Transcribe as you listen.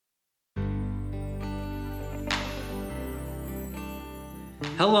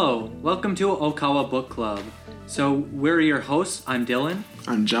Hello, welcome to Okawa Book Club. So, we're your hosts. I'm Dylan.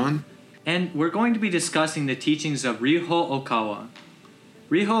 I'm John. And we're going to be discussing the teachings of Ryuho Okawa.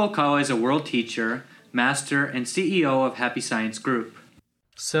 Ryuho Okawa is a world teacher, master, and CEO of Happy Science Group.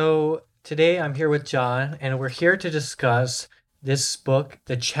 So, today I'm here with John, and we're here to discuss this book,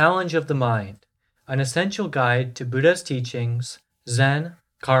 The Challenge of the Mind, an essential guide to Buddha's teachings, Zen,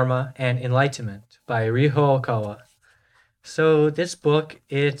 Karma, and Enlightenment by Ryuho Okawa. So this book,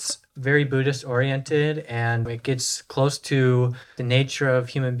 it's very Buddhist oriented, and it gets close to the nature of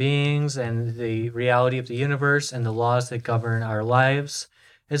human beings and the reality of the universe and the laws that govern our lives,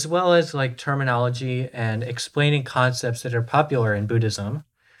 as well as like terminology and explaining concepts that are popular in Buddhism.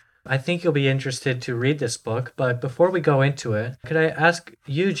 I think you'll be interested to read this book, but before we go into it, could I ask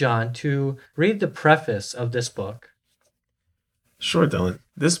you, John, to read the preface of this book? Sure, Dylan.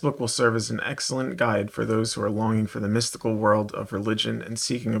 This book will serve as an excellent guide for those who are longing for the mystical world of religion and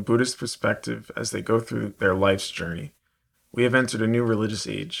seeking a Buddhist perspective as they go through their life's journey. We have entered a new religious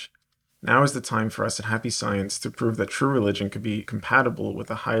age. Now is the time for us at Happy Science to prove that true religion could be compatible with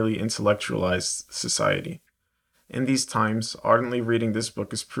a highly intellectualized society. In these times, ardently reading this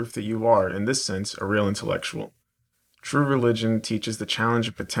book is proof that you are, in this sense, a real intellectual. True religion teaches the challenge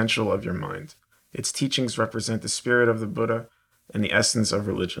and potential of your mind. Its teachings represent the spirit of the Buddha and the essence of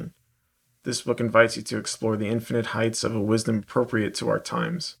religion. This book invites you to explore the infinite heights of a wisdom appropriate to our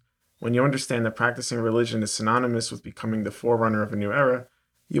times. When you understand that practicing religion is synonymous with becoming the forerunner of a new era,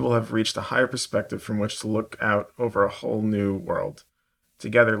 you will have reached a higher perspective from which to look out over a whole new world.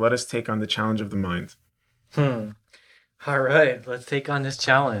 Together, let us take on the challenge of the mind. All right, let's take on this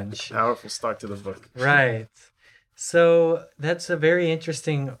challenge. Powerful start to the book. Right. So that's a very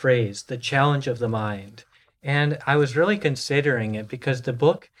interesting phrase, the challenge of the mind. And I was really considering it because the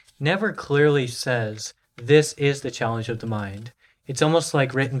book never clearly says, this is the challenge of the mind. It's almost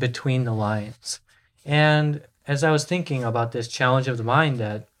like written between the lines. And as I was thinking about this challenge of the mind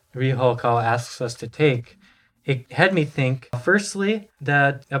that Ryuho Okawa asks us to take, it had me think, firstly,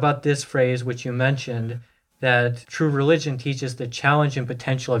 that about this phrase which you mentioned, that true religion teaches the challenge and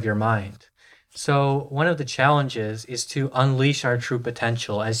potential of your mind. So one of the challenges is to unleash our true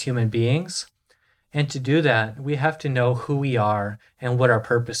potential as human beings. And to do that, we have to know who we are and what our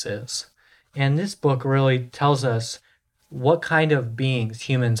purpose is. And this book really tells us what kind of beings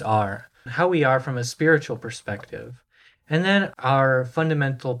humans are, how we are from a spiritual perspective, and then our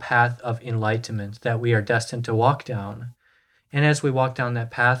fundamental path of enlightenment that we are destined to walk down. And as we walk down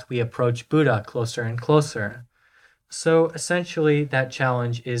that path, we approach Buddha closer and closer. So essentially, that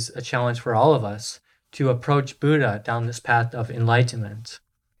challenge is a challenge for all of us to approach Buddha down this path of enlightenment.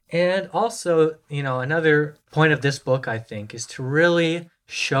 And also, another point of this book, I think, is to really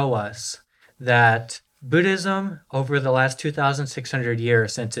show us that Buddhism, over the last 2,600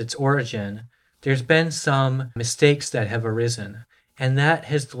 years since its origin, there's been some mistakes that have arisen. And that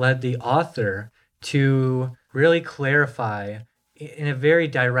has led the author to really clarify in a very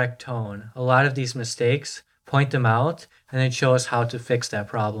direct tone a lot of these mistakes, point them out, and then show us how to fix that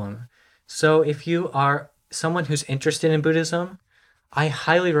problem. So if you are someone who's interested in Buddhism, I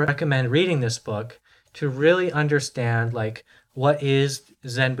highly recommend reading this book to really understand, what is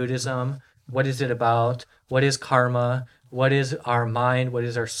Zen Buddhism? What is it about? What is karma? What is our mind? What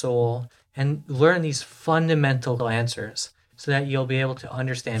is our soul? And learn these fundamental answers so that you'll be able to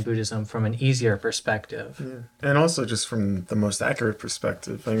understand Buddhism from an easier perspective. Yeah. And also just from the most accurate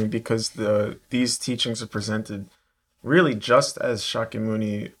perspective. Because these teachings are presented really just as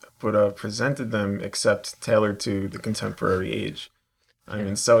Shakyamuni Buddha presented them, except tailored to the contemporary age.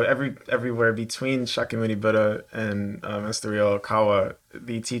 So everywhere between Shakyamuni Buddha and Master Ryuho Okawa,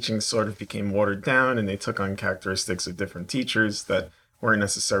 the teachings sort of became watered down, and they took on characteristics of different teachers that weren't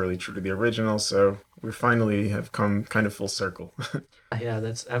necessarily true to the original. So we finally have come kind of full circle. Yeah,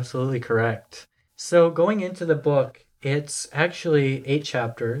 that's absolutely correct. So going into the book, it's actually 8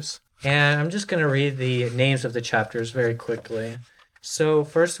 chapters, and I'm just going to read the names of the chapters very quickly. So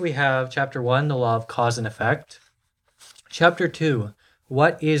first we have Chapter 1, the Law of Cause and Effect. Chapter 2,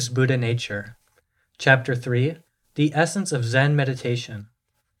 What is Buddha Nature? Chapter 3, The Essence of Zen Meditation.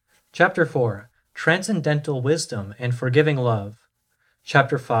 Chapter 4, Transcendental Wisdom and Forgiving Love.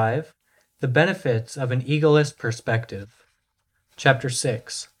 Chapter 5, The Benefits of an Egoless Perspective. Chapter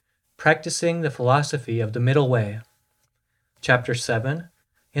 6, Practicing the Philosophy of the Middle Way. Chapter 7,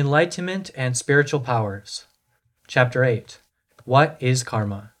 Enlightenment and Spiritual Powers. Chapter 8, What is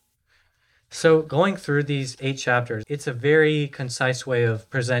Karma? So going through these 8 chapters, it's a very concise way of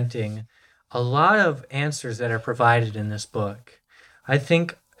presenting a lot of answers that are provided in this book. I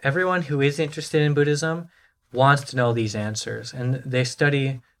think everyone who is interested in Buddhism wants to know these answers, and they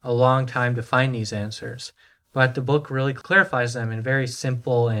study a long time to find these answers. But the book really clarifies them in very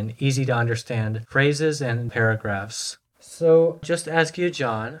simple and easy to understand phrases and paragraphs. So, just to ask you,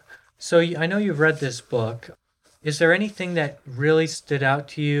 John, I know you've read this book. Is there anything that really stood out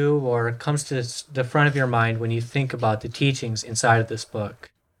to you or comes to the front of your mind when you think about the teachings inside of this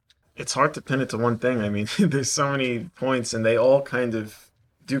book? It's hard to pin it to one thing. I mean, there's so many points, and they all kind of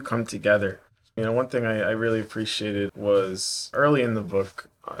do come together. One thing I really appreciated was early in the book,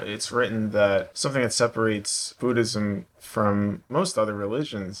 it's written that something that separates Buddhism from most other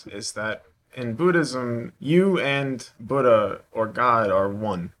religions is that in Buddhism, you and Buddha or God are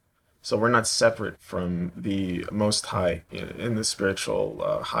one. So we're not separate from the Most High in the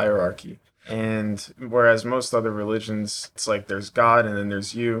spiritual hierarchy. And whereas most other religions, it's like there's God and then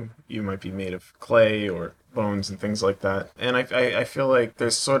there's you. You might be made of clay or bones and things like that. And I feel like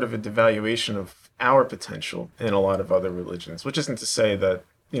there's sort of a devaluation of our potential in a lot of other religions, which isn't to say that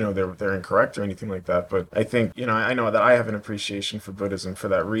they're incorrect or anything like that. But I think, I know that I have an appreciation for Buddhism for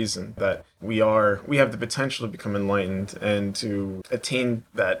that reason, that we have the potential to become enlightened and to attain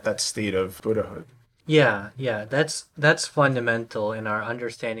that state of Buddhahood. Yeah, that's fundamental in our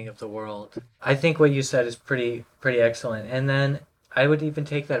understanding of the world. I think what you said is pretty excellent. And then I would even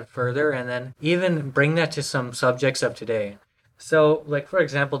take that further and then even bring that to some subjects of today. So, like, for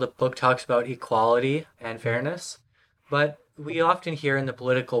example, the book talks about equality and fairness, but we often hear in the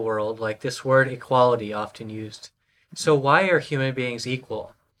political world, like, this word equality often used. So why are human beings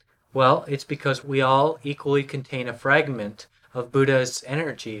equal? Well, it's because we all equally contain a fragment of Buddha's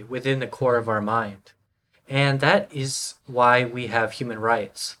energy within the core of our mind. And that is why we have human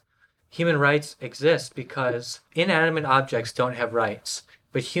rights. Human rights exist because inanimate objects don't have rights,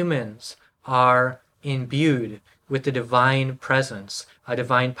 but humans are imbued with the divine presence, a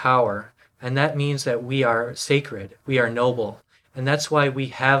divine power, and that means that we are sacred, we are noble, and that's why we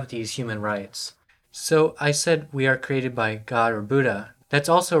have these human rights. So I said we are created by God or Buddha. That's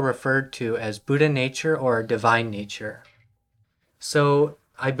also referred to as Buddha nature or divine nature. So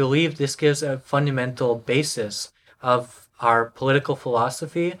I believe this gives a fundamental basis of our political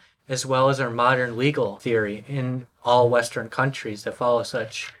philosophy as well as our modern legal theory in all Western countries that follow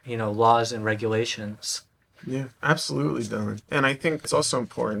such, laws and regulations. Yeah, absolutely, Dylan. And I think it's also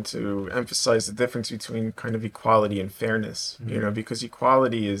important to emphasize the difference between kind of equality and fairness, because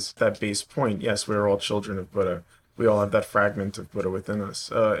equality is that base point. Yes, we're all children of Buddha. We all have that fragment of Buddha within us.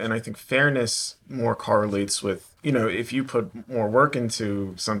 And I think fairness more correlates with, if you put more work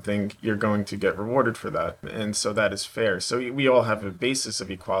into something, you're going to get rewarded for that. And so that is fair. So we all have a basis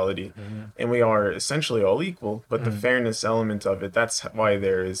of equality, and we are essentially all equal. But the fairness element of it, that's why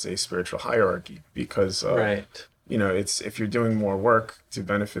there is a spiritual hierarchy. Because, right. It's if you're doing more work to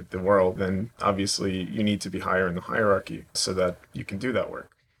benefit the world, then obviously you need to be higher in the hierarchy so that you can do that work.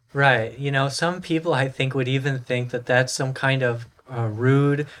 Right. Some people I think would even think that that's some kind of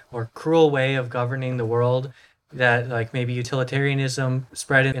rude or cruel way of governing the world, that like maybe utilitarianism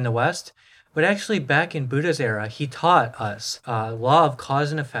spread in the West. But actually back in Buddha's era, he taught us law of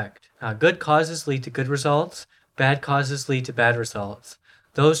cause and effect. Good causes lead to good results. Bad causes lead to bad results.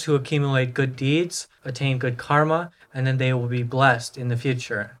 Those who accumulate good deeds attain good karma, and then they will be blessed in the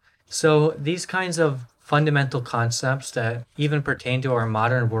future. So these kinds of fundamental concepts that even pertain to our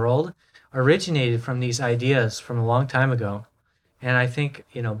modern world originated from these ideas from a long time ago. And I think,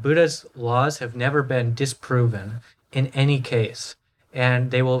 Buddha's laws have never been disproven in any case,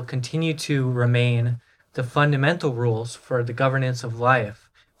 and they will continue to remain the fundamental rules for the governance of life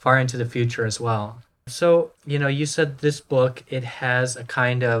far into the future as well. So, you said this book, it has a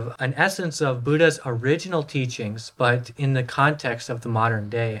kind of an essence of Buddha's original teachings, but in the context of the modern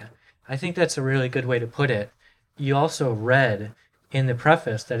day. I think that's a really good way to put it. You also read in the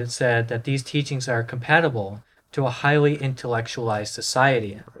preface that it said that these teachings are compatible to a highly intellectualized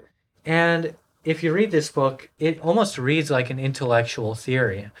society. And if you read this book, it almost reads like an intellectual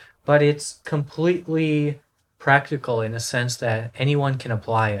theory, but it's completely practical in a sense that anyone can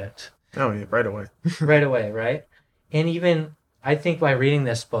apply it. Oh, yeah, right away. Right away, right? And even, I think by reading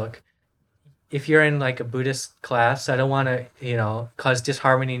this book, if you're in like a Buddhist class, I don't want to, cause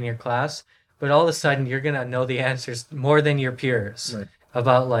disharmony in your class, but all of a sudden you're going to know the answers more than your peers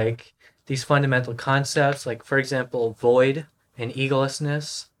about like these fundamental concepts, like for example, void and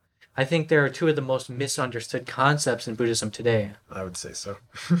egolessness. I think there are two of the most misunderstood concepts in Buddhism today. I would say so.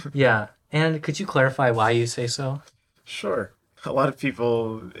 Yeah. And could you clarify why you say so? Sure. A lot of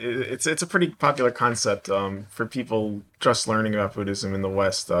people, it's a pretty popular concept for people just learning about Buddhism in the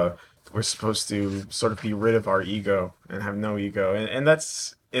West. We're supposed to sort of be rid of our ego and have no ego. And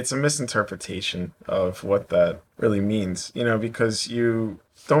that's it's a misinterpretation of what that really means, because you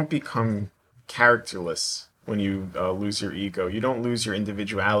don't become characterless when you lose your ego. You don't lose your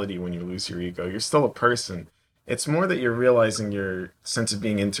individuality when you lose your ego. You're still a person. It's more that you're realizing your sense of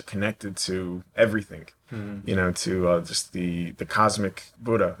being interconnected to everything, to just the cosmic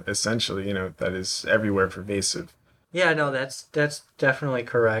Buddha, essentially, that is everywhere pervasive. Yeah, no, that's definitely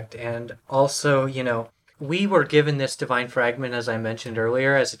correct. And also, we were given this divine fragment, as I mentioned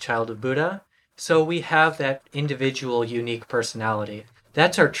earlier, as a child of Buddha. So we have that individual, unique personality.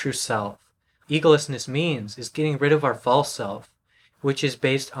 That's our true self. Egolessness means is getting rid of our false self, which is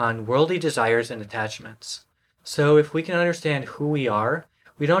based on worldly desires and attachments. So if we can understand who we are,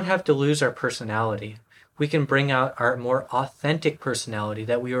 we don't have to lose our personality. We can bring out our more authentic personality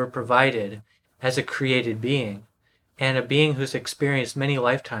that we were provided as a created being, and a being who's experienced many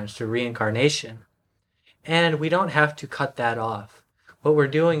lifetimes through reincarnation. And we don't have to cut that off. What we're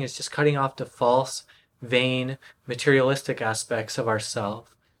doing is just cutting off the false, vain, materialistic aspects of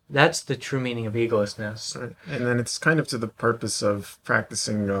ourself. That's the true meaning of egolessness. Right. And then it's kind of to the purpose of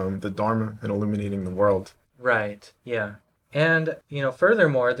practicing the Dharma and illuminating the world. Right, yeah. And,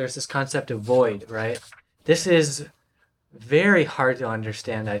 furthermore, there's this concept of void, right? This is very hard to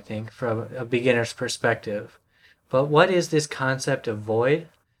understand, I think, from a beginner's perspective. But what is this concept of void?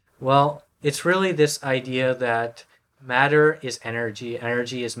 Well, it's really this idea that matter is energy,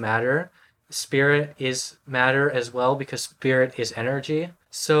 energy is matter, spirit is matter as well because spirit is energy.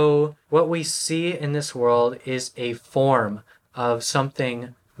 So what we see in this world is a form of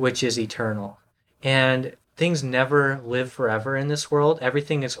something which is eternal. And things never live forever in this world.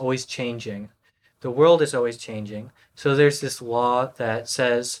 Everything is always changing. The world is always changing. So there's this law that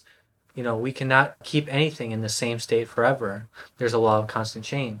says, we cannot keep anything in the same state forever. There's a law of constant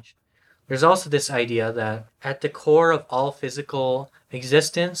change. There's also this idea that at the core of all physical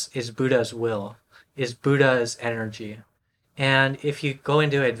existence is Buddha's will, is Buddha's energy. And if you go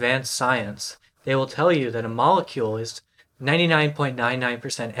into advanced science, they will tell you that a molecule is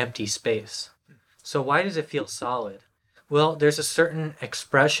 99.99% empty space. So why does it feel solid? Well, there's a certain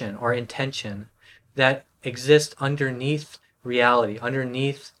expression or intention that exists underneath reality,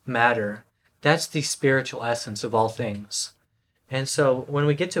 underneath matter. That's the spiritual essence of all things. And so when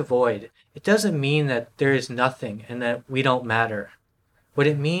we get to void, it doesn't mean that there is nothing and that we don't matter. What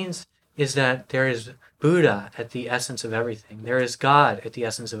it means is that there is Buddha at the essence of everything. There is God at the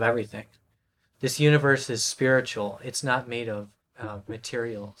essence of everything. This universe is spiritual. It's not made of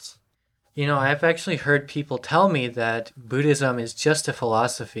materials. I've actually heard people tell me that Buddhism is just a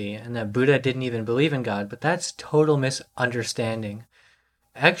philosophy and that Buddha didn't even believe in God, but that's total misunderstanding.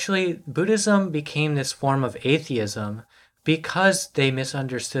 Actually, Buddhism became this form of atheism because they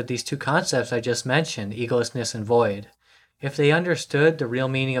misunderstood these two concepts I just mentioned, egolessness and void. If they understood the real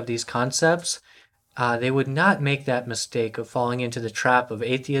meaning of these concepts, they would not make that mistake of falling into the trap of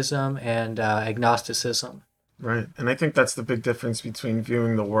atheism and agnosticism. Right. And I think that's the big difference between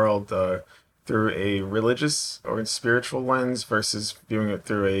viewing the world through a religious or spiritual lens versus viewing it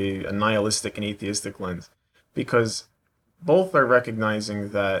through a nihilistic and atheistic lens. Because both are recognizing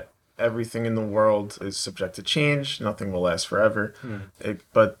that everything in the world is subject to change, nothing will last forever.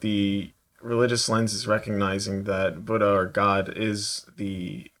 But the religious lens is recognizing that Buddha or God is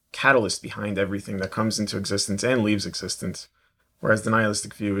the catalyst behind everything that comes into existence and leaves existence. Whereas the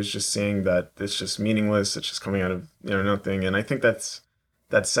nihilistic view is just saying that it's just meaningless, it's just coming out of nothing. And I think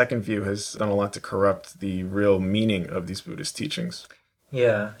that second view has done a lot to corrupt the real meaning of these Buddhist teachings.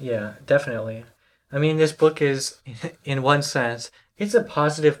 Yeah, definitely. I mean, this book is, in one sense, it's a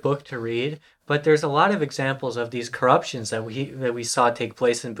positive book to read, but there's a lot of examples of these corruptions that we saw take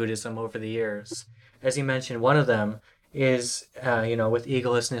place in Buddhism over the years. As you mentioned, one of them is, with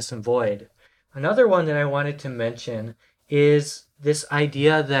egolessness and void. Another one that I wanted to mention is this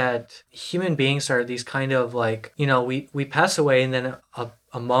idea that human beings are these kind of we pass away and then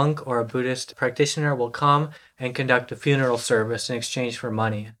a monk or a Buddhist practitioner will come and conduct a funeral service in exchange for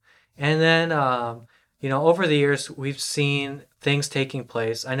money. And then, over the years, we've seen things taking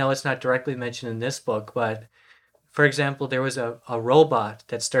place. I know it's not directly mentioned in this book, but for example, there was a robot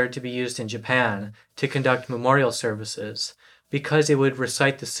that started to be used in Japan to conduct memorial services because it would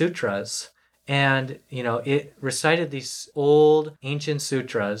recite the sutras. And, it recited these old ancient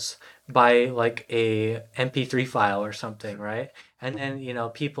sutras by a MP3 file or something, right? And then,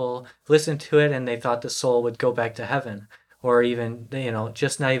 people listened to it and they thought the soul would go back to heaven or even,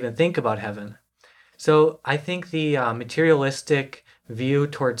 just not even think about heaven. So I think the materialistic view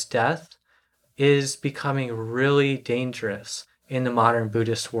towards death is becoming really dangerous in the modern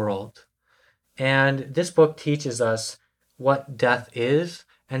Buddhist world. And this book teaches us what death is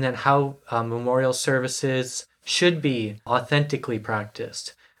and then how memorial services should be authentically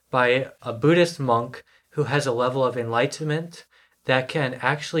practiced by a Buddhist monk who has a level of enlightenment that can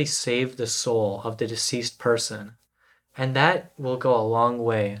actually save the soul of the deceased person. And that will go a long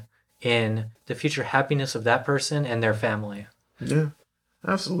way in the future happiness of that person and their family. Yeah,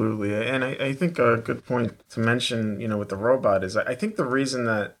 absolutely. And I think a good point to mention, with the robot is I think the reason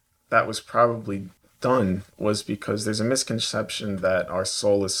that was probably done was because there's a misconception that our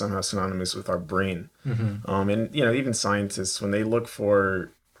soul is somehow synonymous with our brain. And, even scientists, when they look for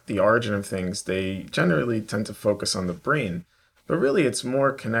the origin of things, they generally tend to focus on the brain. But really, it's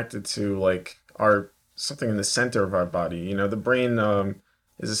more connected to like something in the center of our body. The brain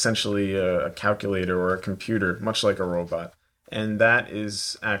is essentially a calculator or a computer, much like a robot. And that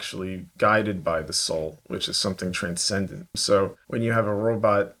is actually guided by the soul, which is something transcendent. So when you have a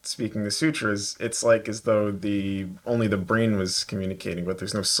robot speaking the sutras, it's like as though only the brain was communicating, but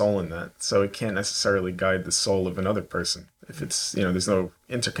there's no soul in that. So it can't necessarily guide the soul of another person if it's, there's no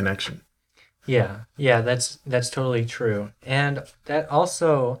interconnection. Yeah, that's totally true. And that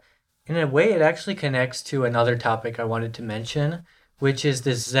also, in a way, it actually connects to another topic I wanted to mention, which is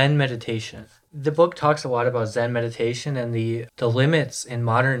this Zen meditation. The book talks a lot about Zen meditation and the limits in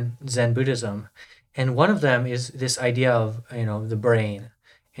modern Zen Buddhism. And one of them is this idea of, the brain.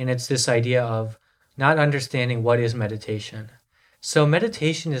 And it's this idea of not understanding what is meditation. So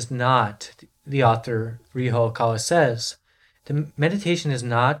meditation is not, the author Riho Okawa says, the meditation is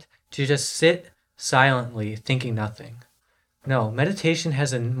not to just sit silently thinking nothing. No, meditation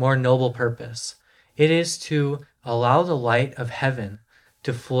has a more noble purpose. It is to allow the light of heaven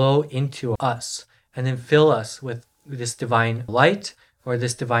to flow into us and then fill us with this divine light or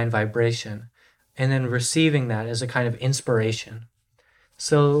this divine vibration, and then receiving that as a kind of inspiration.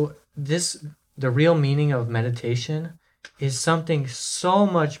 So the real meaning of meditation is something so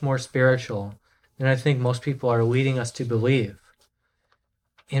much more spiritual than I think most people are leading us to believe.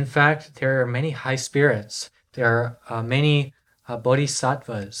 In fact, there are many high spirits. There are many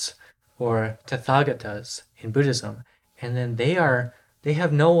bodhisattvas or tathagatas in Buddhism, and then they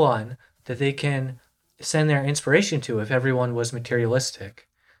have no one that they can send their inspiration to if everyone was materialistic.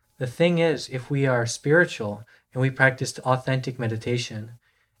 The thing is, if we are spiritual and we practice authentic meditation,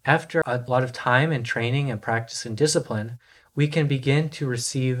 after a lot of time and training and practice and discipline, we can begin to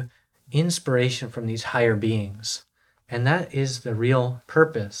receive inspiration from these higher beings. And that is the real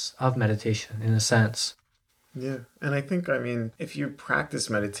purpose of meditation, in a sense. Yeah, and I think, if you practice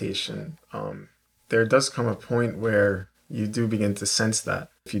meditation, there does come a point where you do begin to sense that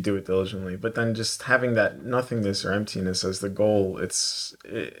if you do it diligently. But then just having that nothingness or emptiness as the goal,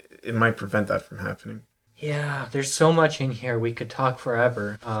 it might prevent that from happening. Yeah, there's so much in here. We could talk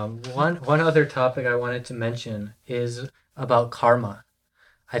forever. One other topic I wanted to mention is about karma.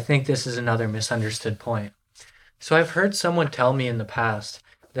 I think this is another misunderstood point. So I've heard someone tell me in the past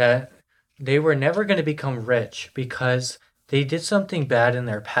that they were never going to become rich because they did something bad in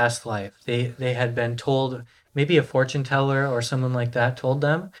their past life. They had been told, maybe a fortune teller or someone like that told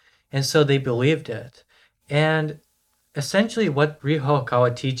them, and so they believed it. And essentially what Riho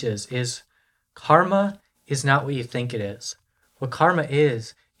Okawa teaches is karma is not what you think it is. What karma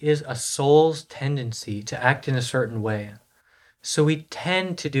is a soul's tendency to act in a certain way. So we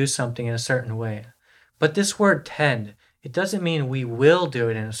tend to do something in a certain way. But this word tend, it doesn't mean we will do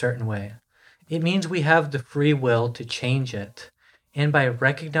it in a certain way. It means we have the free will to change it. And by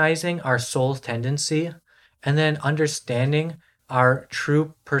recognizing our soul's tendency and then understanding our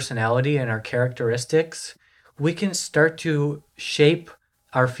true personality and our characteristics, we can start to shape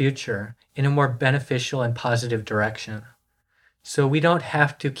our future in a more beneficial and positive direction. So we don't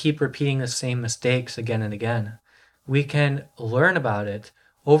have to keep repeating the same mistakes again and again. We can learn about it,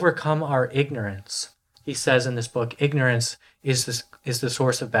 overcome our ignorance. He says in this book, ignorance is the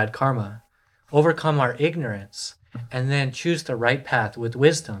source of bad karma. Overcome our ignorance and then choose the right path with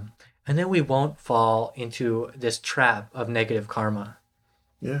wisdom. And then we won't fall into this trap of negative karma.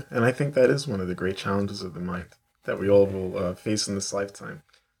 Yeah, and I think that is one of the great challenges of the mind that we all will face in this lifetime.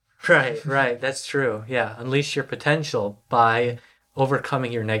 Right. That's true. Yeah, unleash your potential by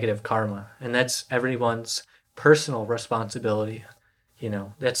overcoming your negative karma. And that's everyone's personal responsibility.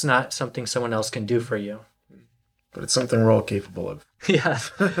 That's not something someone else can do for you. But it's something we're all capable of.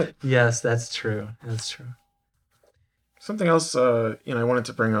 Yes, that's true. Something else, I wanted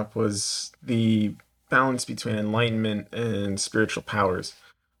to bring up was the balance between enlightenment and spiritual powers,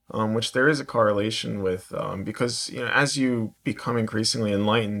 which there is a correlation with, because, as you become increasingly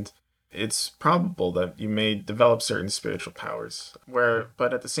enlightened, it's probable that you may develop certain spiritual powers,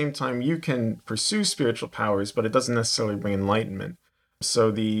 but at the same time, you can pursue spiritual powers, but it doesn't necessarily bring enlightenment.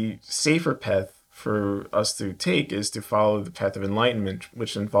 So the safer path for us to take is to follow the path of enlightenment,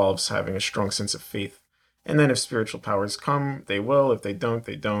 which involves having a strong sense of faith. And then if spiritual powers come, they will. If they don't,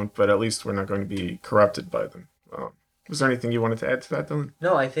 they don't. But at least we're not going to be corrupted by them. Was there anything you wanted to add to that, Dylan?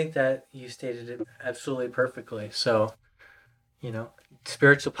 No, I think that you stated it absolutely perfectly. So,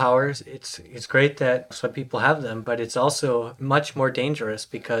 spiritual powers, it's great that some people have them, but it's also much more dangerous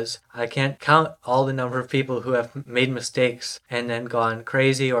because I can't count all the number of people who have made mistakes and then gone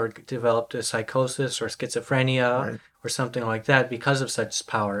crazy or developed a psychosis or schizophrenia or something like that because of such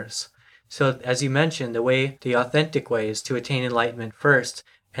powers. So as you mentioned, the authentic way is to attain enlightenment first,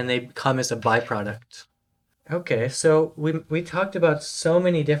 and they come as a byproduct. Okay, so we talked about so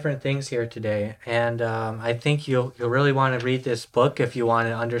many different things here today, and I think you'll really want to read this book if you want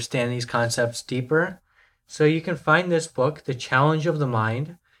to understand these concepts deeper. So you can find this book, The Challenge of the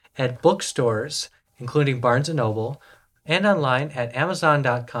Mind, at bookstores, including Barnes & Noble, and online at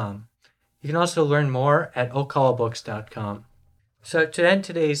Amazon.com. You can also learn more at okawabooks.com. So to end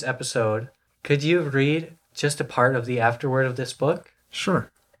today's episode, could you read just a part of the afterword of this book? Sure.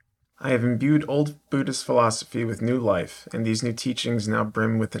 I have imbued old Buddhist philosophy with new life, and these new teachings now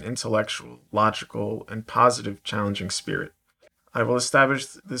brim with an intellectual, logical, and positive challenging spirit. I will establish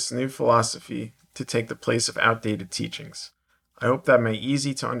this new philosophy to take the place of outdated teachings. I hope that my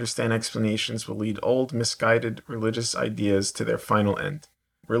easy-to-understand explanations will lead old, misguided religious ideas to their final end.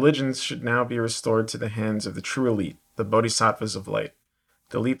 Religions should now be restored to the hands of the true elite, the bodhisattvas of light.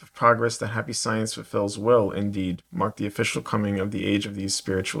 The leap of progress that happy science fulfills will, indeed, mark the official coming of the age of these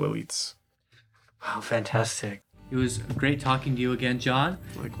spiritual elites. Wow, fantastic. It was great talking to you again, John.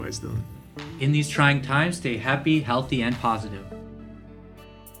 Likewise, Dylan. In these trying times, stay happy, healthy, and positive.